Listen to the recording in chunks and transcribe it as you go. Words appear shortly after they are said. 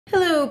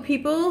Hello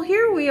people,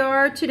 here we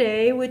are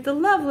today with the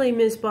lovely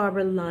Miss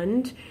Barbara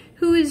Lund,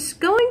 who is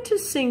going to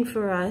sing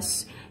for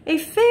us a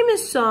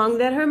famous song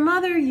that her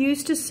mother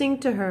used to sing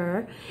to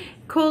her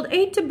called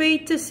Eita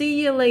Beita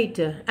See You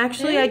Later.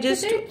 Actually, I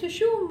just... Wait.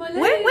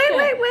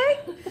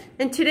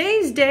 And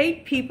today's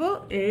date,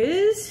 people,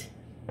 is,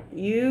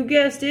 you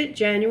guessed it,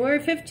 January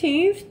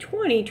 15th,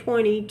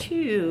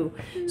 2022.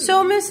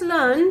 So, Miss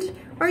Lund,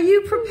 are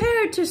you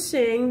prepared to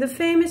sing the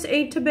famous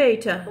Eita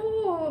Beita?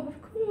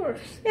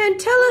 And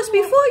tell us,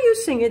 before you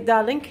sing it,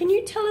 darling, can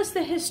you tell us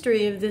the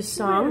history of this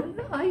song?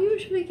 Well, I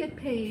usually get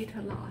paid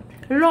a lot.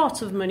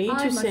 Lots of money to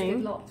I must sing.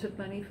 get lots of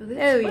money for this.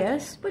 Oh,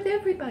 yes. But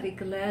everybody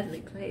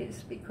gladly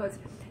plays because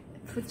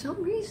for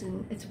some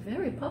reason it's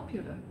very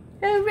popular.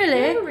 Oh,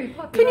 really? Very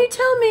popular. Can you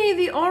tell me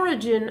the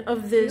origin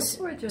of this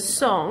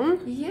song?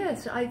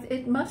 Yes,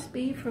 it must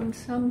be from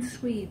some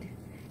Swede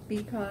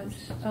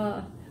because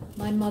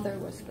my mother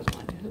was the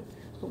one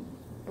who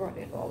brought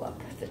it all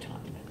up at the time.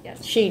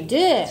 Yes. She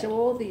did. So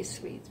all these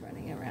Swedes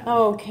running around.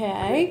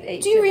 Okay.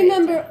 Do you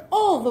remember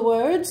all the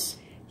words?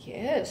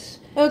 Yes.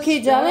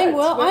 Okay, darling.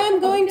 Well, I am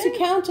going to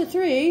count to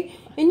 3,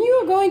 and you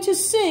are going to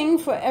sing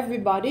for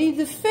everybody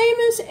the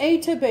famous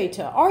Eita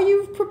Beita. Are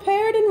you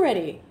prepared and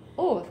ready?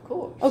 Oh, of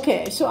course.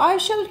 Okay, so I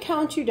shall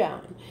count you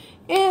down.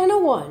 And a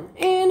 1,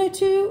 and a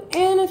 2,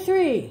 and a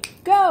 3.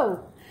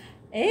 Go!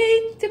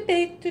 Eita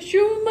Beita,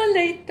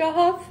 Shumaleta,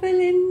 Haffel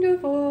in the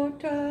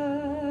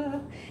water.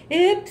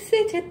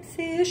 Ipsy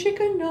tipsy,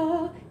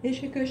 ishikana,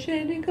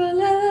 ishikashinika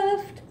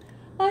left.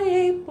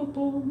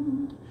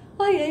 Aye-ba-boom,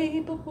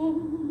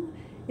 aye-ba-boom,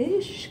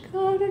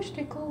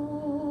 ishkarishtico.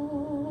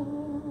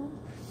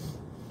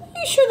 Are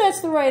you sure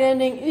that's the right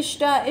ending?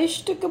 Ishta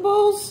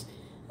ishtikables?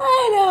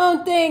 I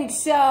don't think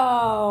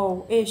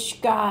so.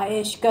 Ishka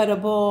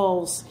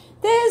ishkadables.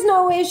 There's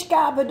no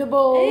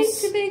ishkabadables.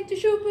 Eita Beita,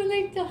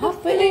 Shumaleta,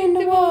 Haffel in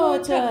the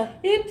water.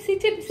 Ipsy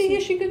tipsy,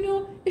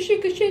 ishikana,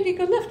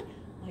 ishikashinika left.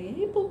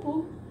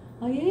 Aye-ba-boom.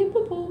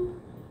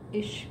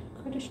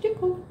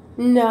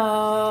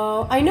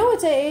 No, I know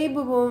it's a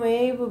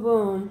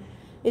boom.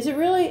 Is it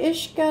really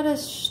ish got a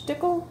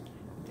stickle?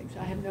 I think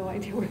so. I have no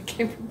idea where it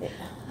came from.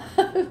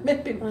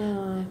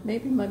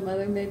 maybe my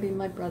mother, maybe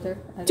my brother.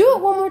 Do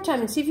it one more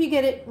time and see if you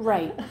get it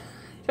right.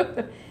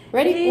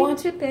 Ready?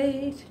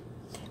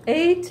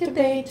 Eita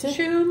Beita,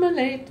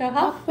 Shumaleta,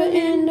 Hopper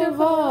in the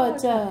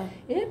water.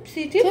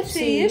 Ipsy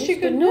tipsy,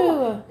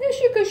 ishikanu,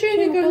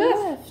 ishikashinika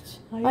left.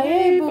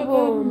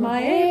 Aye-ba-boom,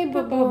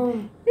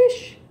 aye-ba-boom,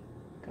 ish,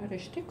 got a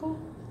stickle.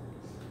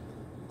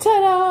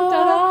 Ta-da!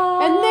 Ta-da!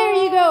 And there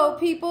you go,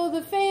 people,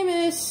 the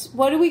famous,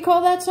 what do we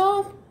call that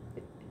song?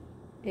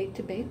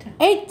 Eita Beita.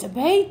 Eita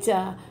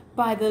Beita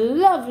by the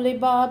lovely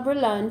Barbara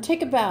Lund.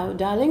 Take a bow,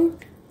 darling.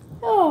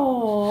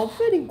 Oh,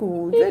 very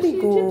good, very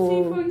good.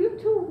 Tipsy for you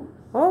too.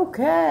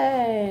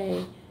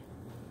 Okay.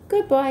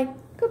 Goodbye.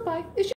 Goodbye.